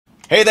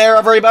Hey there,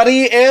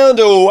 everybody, and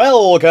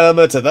welcome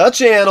to the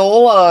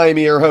channel. I'm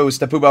your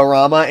host,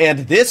 Apuborama,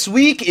 and this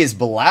week is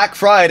Black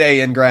Friday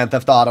in Grand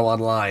Theft Auto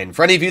Online.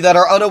 For any of you that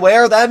are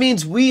unaware, that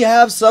means we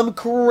have some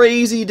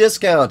crazy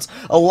discounts.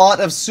 A lot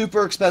of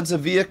super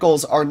expensive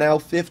vehicles are now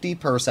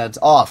 50%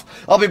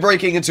 off. I'll be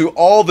breaking into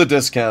all the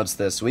discounts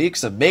this week,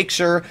 so make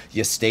sure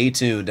you stay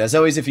tuned. As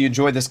always, if you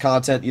enjoyed this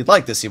content, you'd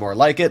like to see more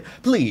like it,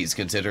 please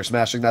consider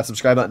smashing that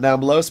subscribe button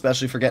down below,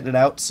 especially for getting it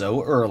out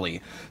so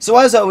early. So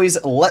as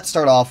always, let's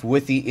start off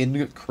with the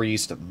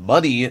increased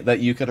money that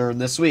you can earn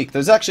this week.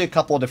 There's actually a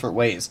couple of different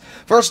ways.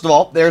 First of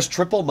all, there's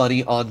triple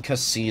money on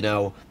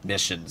casino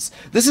missions.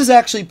 This is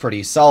actually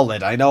pretty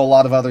solid. I know a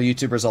lot of other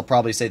YouTubers will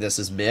probably say this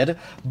is mid,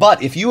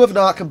 but if you have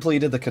not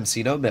completed the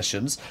casino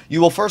missions,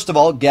 you will first of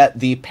all get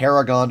the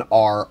Paragon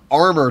R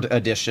Armored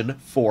Edition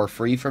for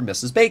free from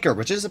Mrs. Baker,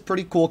 which is a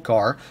pretty cool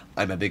car.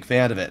 I'm a big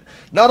fan of it.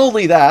 Not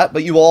only that,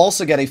 but you will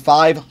also get a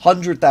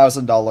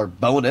 $500,000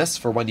 bonus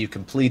for when you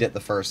complete it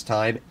the first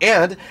time,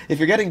 and if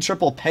you're getting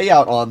triple payout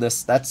on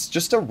this, that's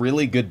just a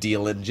really good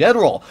deal in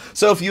general.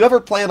 So if you ever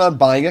plan on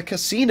buying a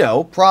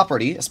casino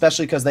property,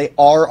 especially because they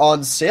are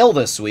on sale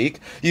this week,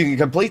 you can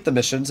complete the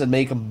missions and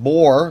make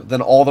more than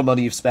all the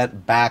money you've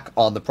spent back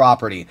on the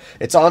property.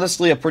 It's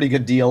honestly a pretty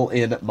good deal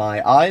in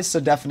my eyes, so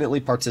definitely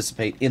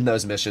participate in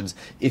those missions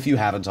if you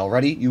haven't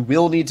already. You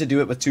will need to do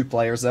it with 2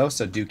 players though,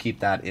 so do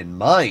keep that in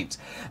mind.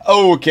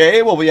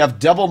 Okay, well, we have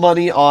double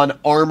money on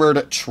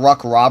armored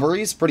truck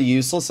robberies. Pretty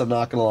useless, I'm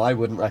not gonna lie,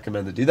 wouldn't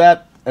recommend to do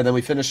that. And then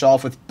we finish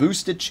off with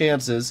boosted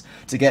chances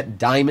to get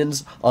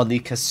diamonds on the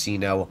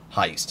casino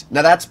heist.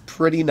 Now that's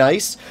pretty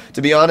nice.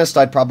 To be honest,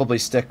 I'd probably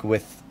stick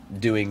with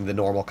doing the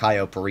normal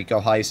Cayo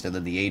Perico heist and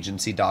then the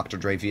agency Dr.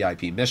 Dre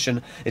VIP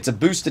mission. It's a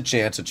boosted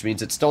chance, which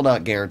means it's still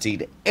not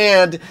guaranteed,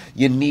 and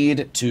you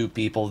need 2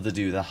 people to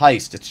do the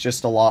heist. It's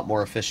just a lot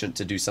more efficient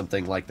to do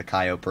something like the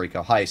Cayo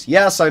Perico heist.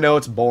 Yes, I know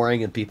it's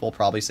boring, and people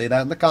probably say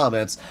that in the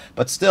comments,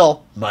 but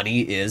still,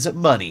 money is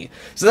money.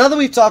 So now that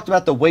we've talked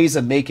about the ways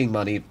of making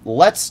money,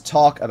 let's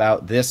talk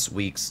about this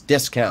week's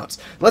discounts.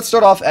 Let's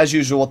start off, as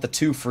usual, with the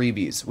 2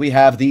 freebies. We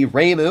have the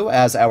Reimu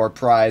as our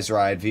prize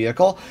ride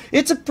vehicle.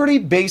 It's a pretty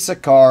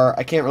basic car.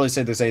 I can't really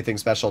say there's anything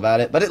special about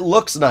it, but it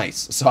looks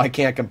nice, so I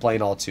can't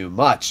complain all too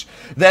much.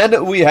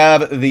 Then we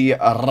have the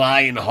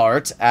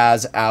Reinhardt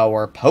as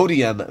our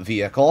podium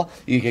vehicle.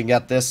 You can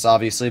get this,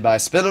 obviously, by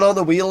spinning on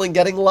the wheel and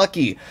getting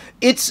lucky.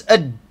 It's a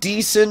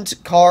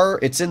decent car.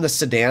 It's in the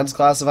sedans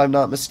class, if I'm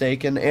not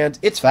mistaken, and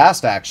it's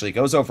fast, actually. It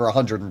goes over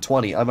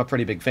 120. I'm a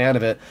pretty big fan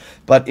of it,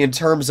 but in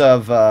terms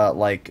of,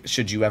 like,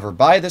 should you ever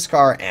buy this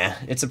car?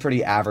 It's a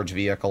pretty average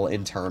vehicle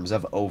in terms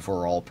of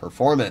overall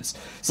performance.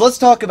 So let's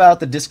talk about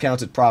the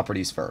discounted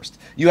properties first.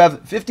 You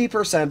have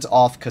 50%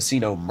 off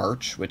casino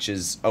merch, which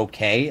is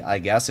okay, I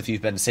guess, if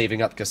you've been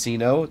saving up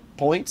casino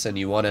points and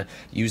you want to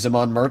use them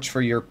on merch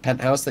for your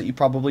penthouse that you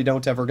probably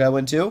don't ever go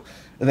into.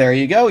 There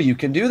you go, you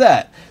can do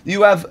that.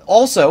 You have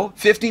also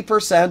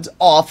 50%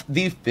 off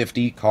the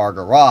 50 car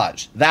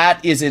garage.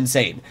 That is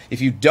insane.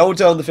 If you don't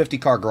own the 50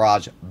 car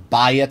garage,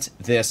 buy it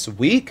this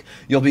week.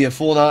 You'll be a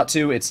fool not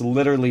to. It's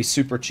literally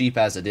super cheap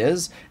as it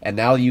is, and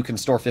now you can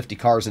store 50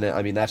 cars in it.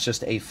 I mean, that's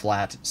just a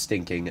flat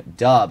stinking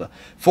dub.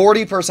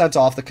 40%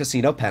 off the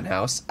casino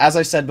penthouse. As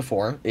I said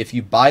before, if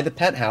you buy the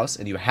penthouse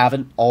and you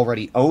haven't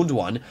already owned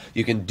one,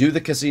 you can do the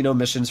casino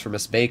missions for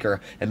Miss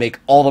Baker and make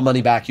all the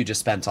money back you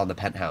just spent on the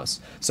penthouse.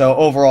 So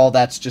overall,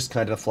 that's just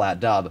kind of a flat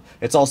dub.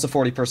 It's also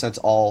 40%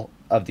 all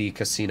of the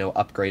casino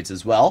upgrades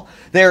as well.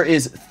 There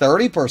is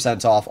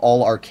 30% off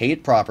all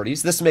arcade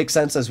properties. This makes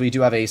sense as we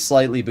do have a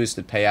slightly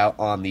boosted payout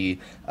on the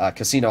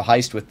casino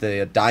heist with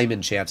the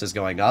diamond chances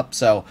going up.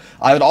 So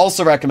I would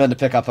also recommend to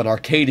pick up an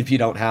arcade if you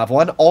don't have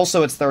one.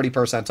 Also, it's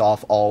 30%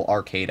 off all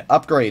arcade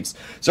upgrades.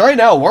 So right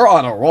now, we're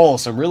on a roll,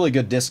 some really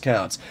good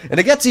discounts. And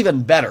it gets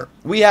even better.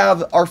 We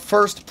have our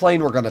first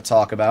plane we're going to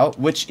talk about,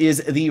 which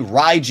is the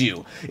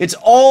Raiju. It's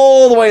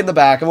all the way in the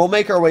back, and we'll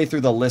make our way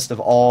through the list of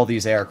all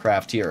these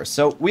aircraft here.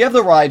 So we have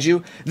the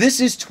Raiju.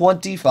 This is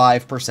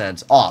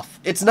 25% off.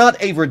 It's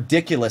not a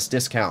ridiculous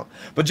discount,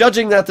 but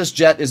judging that this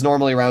jet is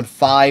normally around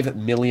 $5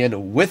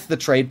 million with the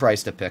trade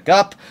price to pick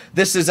up,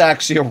 this is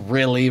actually a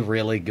really,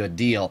 really good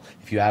deal.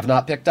 If you have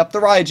not picked up the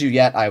Raiju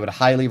yet, I would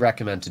highly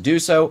recommend to do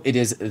so. It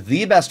is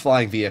the best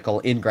flying vehicle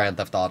in Grand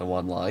Theft Auto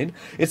Online.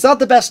 It's not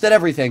the best at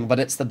everything, but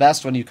it's the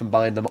best when you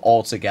combine them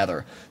all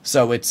together.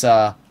 So it's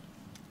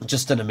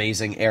just an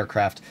amazing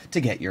aircraft to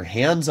get your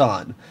hands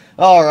on.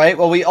 Alright,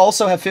 well, we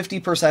also have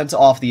 50%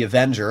 off the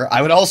Avenger.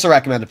 I would also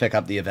recommend to pick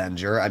up the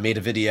Avenger. I made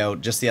a video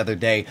just the other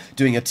day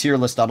doing a tier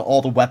list on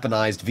all the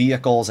weaponized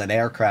vehicles and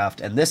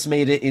aircraft, and this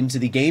made it into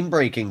the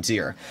game-breaking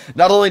tier.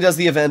 Not only does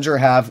the Avenger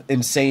have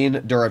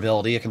insane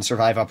durability, it can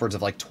survive upwards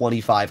of like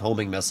 25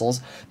 homing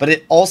missiles, but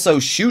it also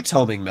shoots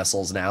homing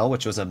missiles now,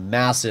 which was a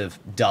massive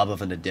dub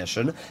of an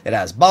addition. It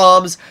has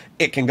bombs,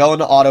 it can go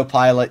into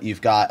autopilot, you've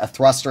got a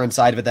thruster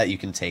inside of it that you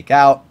can take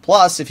out, out.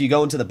 Plus, if you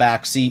go into the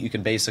back seat, you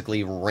can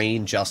basically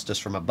rain justice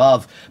from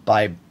above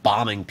by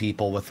bombing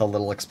people with the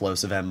little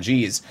explosive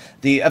MGs.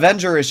 The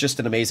Avenger is just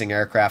an amazing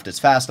aircraft. It's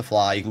fast to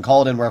fly. You can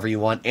call it in wherever you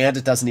want, and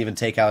it doesn't even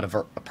take out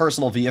a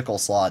personal vehicle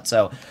slot.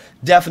 So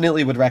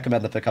definitely would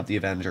recommend to pick up the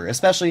Avenger,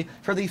 especially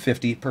for the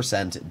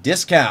 50%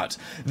 discount.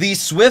 The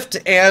Swift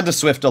and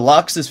Swift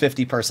Deluxe is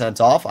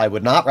 50% off. I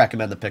would not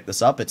recommend to pick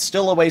this up. It's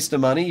still a waste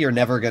of money. You're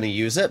never going to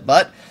use it,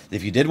 but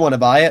if you did want to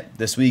buy it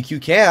this week, you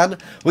can.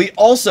 We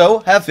also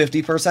have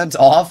 50%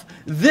 off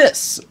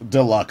this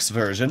deluxe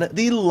version,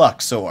 the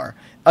Luxor.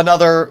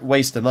 Another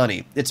waste of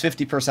money. It's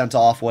 50%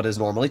 off what is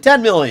normally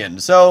 $10 million,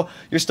 so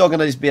you're still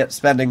going to be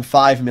spending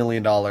 $5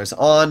 million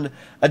on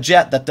a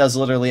jet that does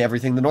literally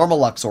everything the normal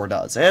Luxor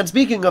does. And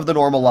speaking of the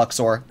normal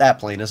Luxor, that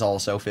plane is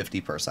also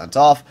 50%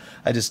 off.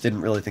 I just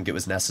didn't really think it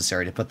was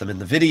necessary to put them in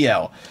the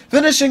video.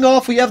 Finishing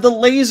off, we have the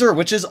Laser,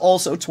 which is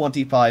also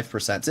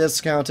 25%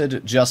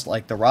 discounted, just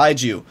like the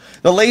Raiju.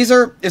 The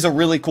Laser is a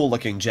really cool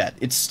looking jet.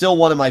 It's still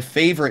one of my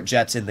favorite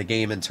jets in the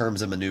game in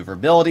terms of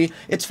maneuverability.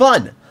 It's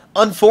fun.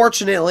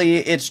 Unfortunately,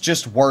 it's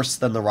just worse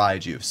than the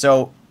Raiju.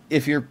 So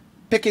if you're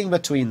picking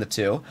between the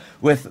two,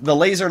 with the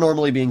Laser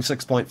normally being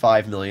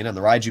 6.5 million and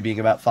the Raiju being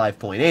about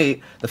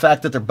 5.8, the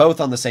fact that they're both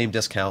on the same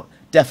discount,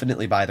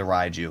 definitely buy the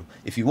Raiju.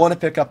 If you want to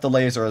pick up the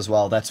Laser as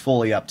well, that's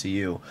fully up to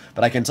you.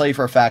 But I can tell you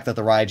for a fact that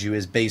the Raiju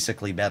is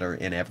basically better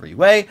in every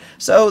way,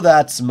 so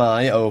that's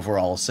my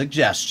overall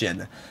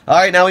suggestion.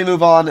 Alright, now we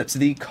move on to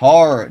the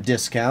car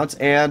discount,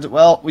 and,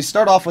 well, we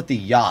start off with the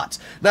yacht.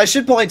 Now, I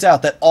should point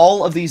out that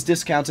all of these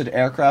discounted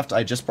aircraft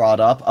I just brought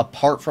up,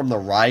 apart from the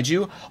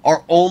Raiju,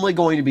 are only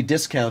going to be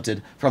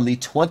discounted from the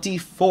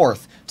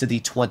 24th to the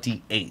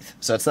 28th.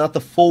 So it's not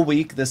the full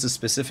week, this is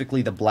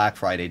specifically the Black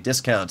Friday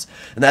discounts.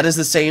 And that is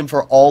the same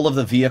for all of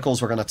the vehicles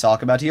we're going to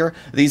talk about here.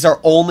 These are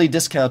only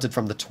discounted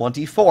from the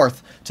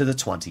 24th to the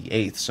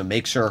 28th, so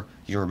make sure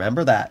you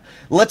remember that.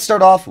 Let's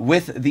start off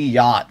with the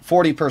yacht,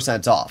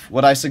 40% off.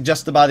 Would I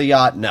suggest to buy the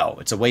yacht? No,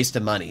 it's a waste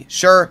of money.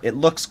 Sure, it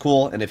looks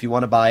cool, and if you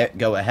want to buy it,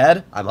 go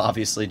ahead. I'm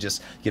obviously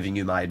just giving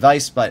you my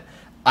advice, but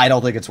I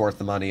don't think it's worth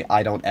the money.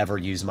 I don't ever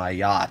use my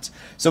yacht.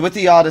 So with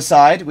the yacht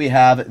aside, we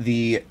have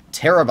the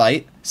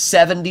Terabyte,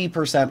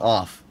 70%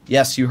 off.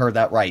 Yes, you heard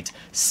that right.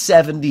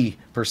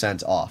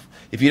 70% off.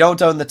 If you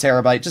don't own the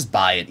Terabyte, just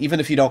buy it,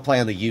 even if you don't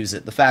plan to use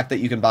it. The fact that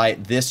you can buy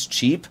it this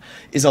cheap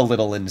is a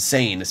little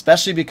insane,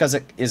 especially because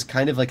it is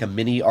kind of like a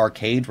mini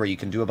arcade where you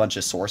can do a bunch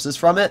of sources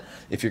from it.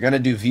 If you're going to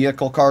do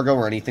vehicle cargo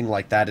or anything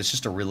like that, it's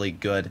just a really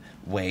good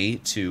way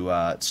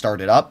to start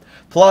it up.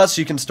 Plus,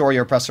 you can store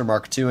your Oppressor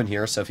Mark II in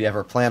here, so if you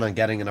ever plan on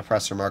getting an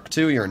Oppressor Mark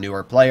II, you're a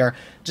newer player,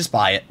 just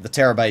buy it. The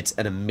Terabyte's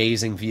an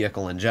amazing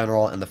vehicle in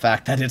general, and the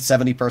fact that it's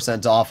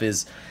 70% off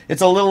it's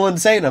a little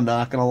insane, I'm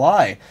not going to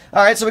lie.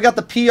 Alright, so we got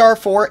the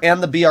PR4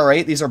 and the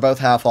BR8. These are both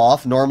half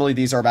off. Normally,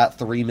 these are about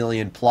 3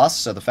 million plus,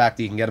 so the fact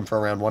that you can get them for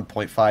around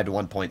 1.5 to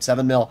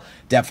 1.7 mil,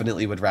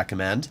 definitely would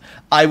recommend.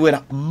 I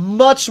would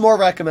much more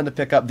recommend to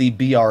pick up the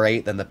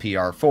BR8 than the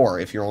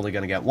PR4 if you're only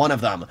going to get one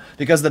of them,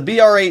 because the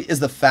BR8 is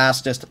the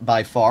fastest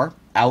by far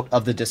out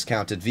of the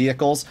discounted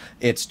vehicles.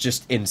 It's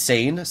just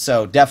insane,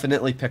 so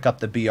definitely pick up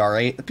the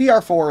BR8. The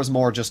PR4 is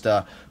more just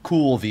a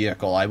cool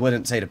vehicle. I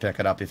wouldn't say to pick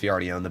it up if you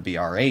already own the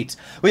BR8.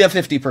 We have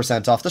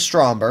 50% off the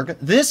Stromberg.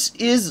 This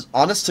is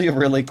honestly a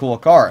really cool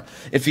car.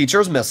 It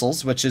features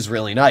missiles, which is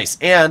really nice,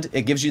 and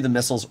it gives you the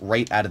missiles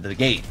right out of the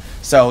gate.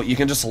 So you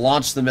can just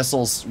launch the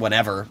missiles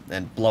whenever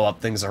and blow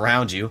up things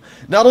around you.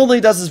 Not only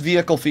does this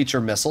vehicle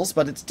feature missiles,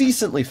 but it's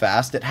decently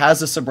fast. It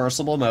has a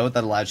submersible mode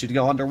that allows you to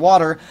go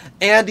underwater,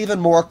 and even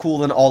more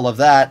cool than all of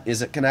that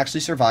is it can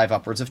actually survive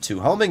upwards of 2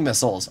 homing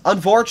missiles.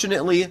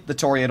 Unfortunately, the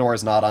Toreador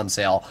is not on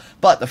sale,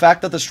 but the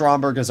fact that the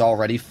Stromberg is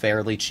already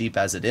fairly cheap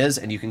as it is,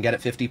 and you can get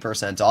it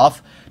 50%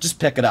 off, just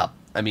pick it up.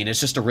 I mean, it's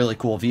just a really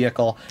cool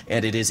vehicle,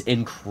 and it is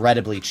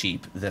incredibly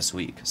cheap this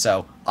week.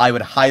 So I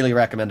would highly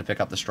recommend to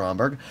pick up the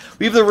Stromberg.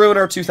 We have the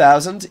Ruiner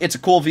 2000. It's a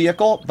cool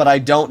vehicle, but I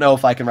don't know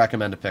if I can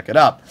recommend to pick it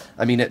up.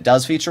 I mean, it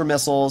does feature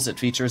missiles. It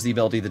features the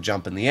ability to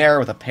jump in the air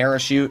with a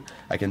parachute.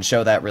 I can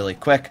show that really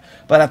quick.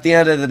 But at the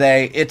end of the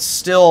day, it's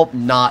still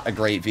not a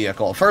great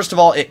vehicle. First of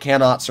all, it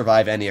cannot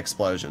survive any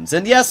explosions.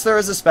 And yes, there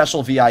is a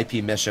special VIP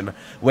mission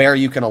where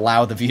you can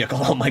allow the vehicle...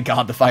 Oh my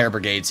god, the fire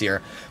brigade's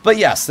here. But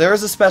yes, there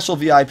is a special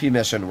VIP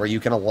mission where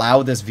you can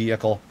allow this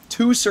vehicle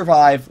to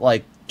survive,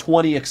 like,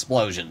 20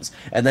 explosions,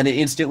 and then it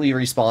instantly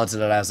respawns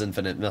and it has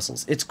infinite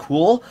missiles. It's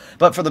cool,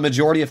 but for the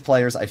majority of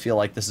players, I feel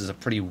like this is a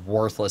pretty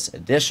worthless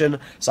addition,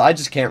 so I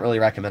just can't really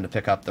recommend to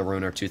pick up the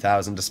Ruiner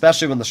 2000,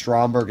 especially when the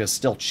Stromberg is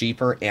still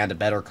cheaper and a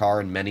better car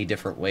in many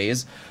different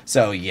ways.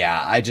 So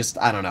yeah, I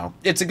don't know.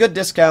 It's a good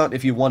discount.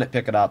 If you want it,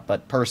 pick it up,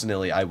 but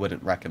personally, I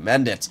wouldn't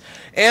recommend it.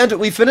 And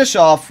we finish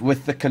off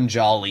with the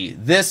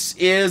Khanjali. This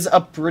is a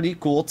pretty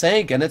cool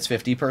tank, and it's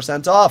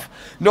 50% off.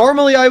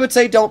 Normally, I would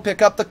say don't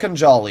pick up the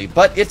Khanjali,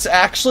 but it's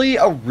actually actually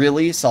a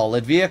really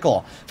solid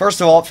vehicle.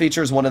 First of all, it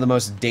features one of the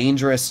most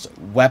dangerous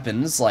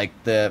weapons. Like,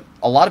 a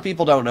lot of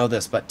people don't know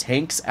this, but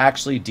tanks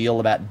actually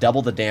deal about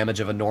double the damage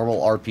of a normal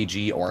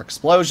RPG or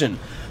explosion.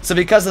 So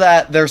because of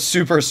that, they're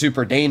super,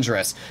 super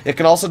dangerous. It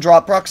can also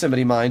drop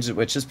proximity mines,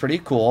 which is pretty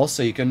cool,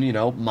 so you can, you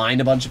know, mine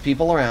a bunch of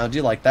people around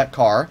you, like that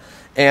car.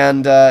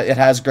 And it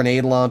has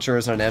grenade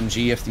launchers and an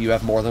MG if you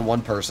have more than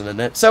one person in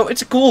it. So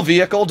it's a cool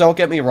vehicle, don't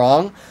get me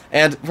wrong.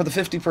 And for the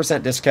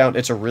 50% discount,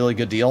 it's a really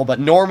good deal. But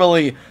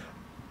normally,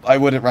 I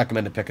wouldn't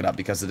recommend to pick it up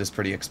because it is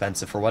pretty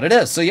expensive for what it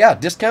is. So yeah,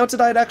 discounted,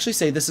 I'd actually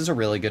say this is a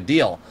really good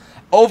deal.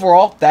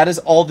 Overall, that is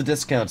all the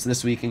discounts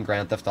this week in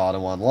Grand Theft Auto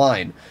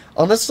Online.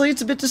 Honestly,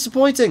 it's a bit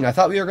disappointing. I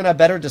thought we were going to have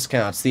better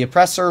discounts. The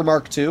Oppressor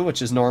Mark II,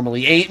 which is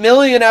normally $8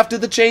 million after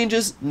the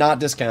changes, not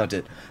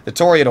discounted. The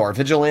Toreador,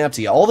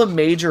 Vigilante, all the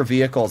major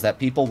vehicles that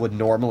people would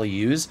normally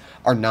use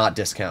are not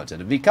discounted.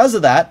 And because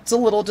of that, it's a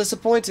little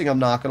disappointing, I'm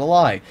not going to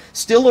lie.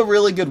 Still a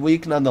really good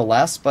week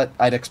nonetheless, but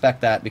I'd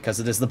expect that because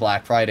it is the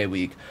Black Friday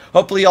week.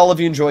 Hopefully all of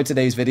you enjoyed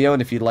today's video,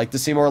 and if you'd like to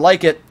see more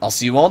like it, I'll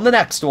see you on the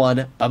next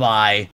one. Bye-bye.